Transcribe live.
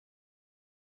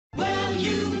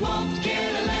you won't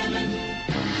get a lemon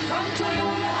from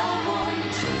Toyota of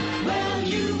Orange. Well,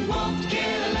 you won't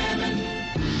get a lemon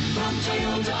from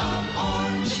Toyota of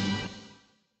Orange.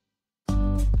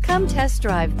 Come test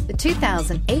drive the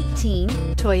 2018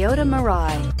 Toyota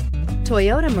Mirai.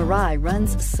 Toyota Mirai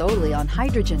runs solely on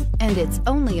hydrogen, and its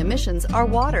only emissions are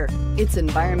water. It's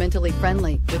environmentally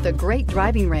friendly with a great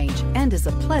driving range and is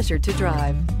a pleasure to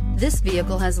drive. This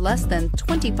vehicle has less than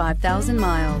 25,000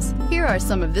 miles. Here are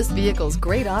some of this vehicle's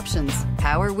great options: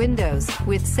 power windows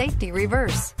with safety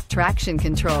reverse, traction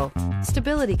control,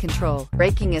 stability control,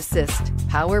 braking assist,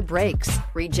 power brakes,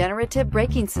 regenerative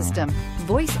braking system,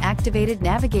 voice-activated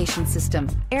navigation system,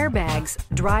 airbags,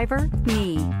 driver,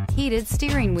 knee, heated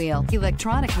steering wheel,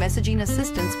 electronic messaging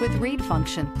assistance with read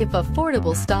function. If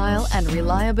affordable style and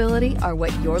reliability are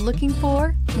what you're looking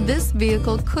for, this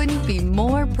vehicle couldn't be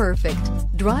more perfect.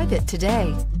 Drive it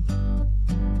today.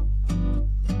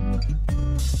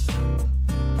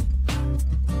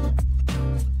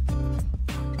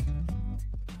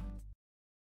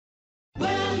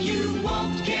 Well, you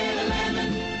won't get a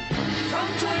lemon from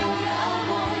Toyota of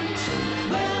Orange.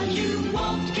 Well, you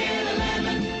won't get a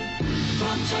lemon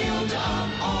from Toyota of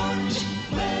Orange.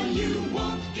 Well, you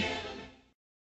won't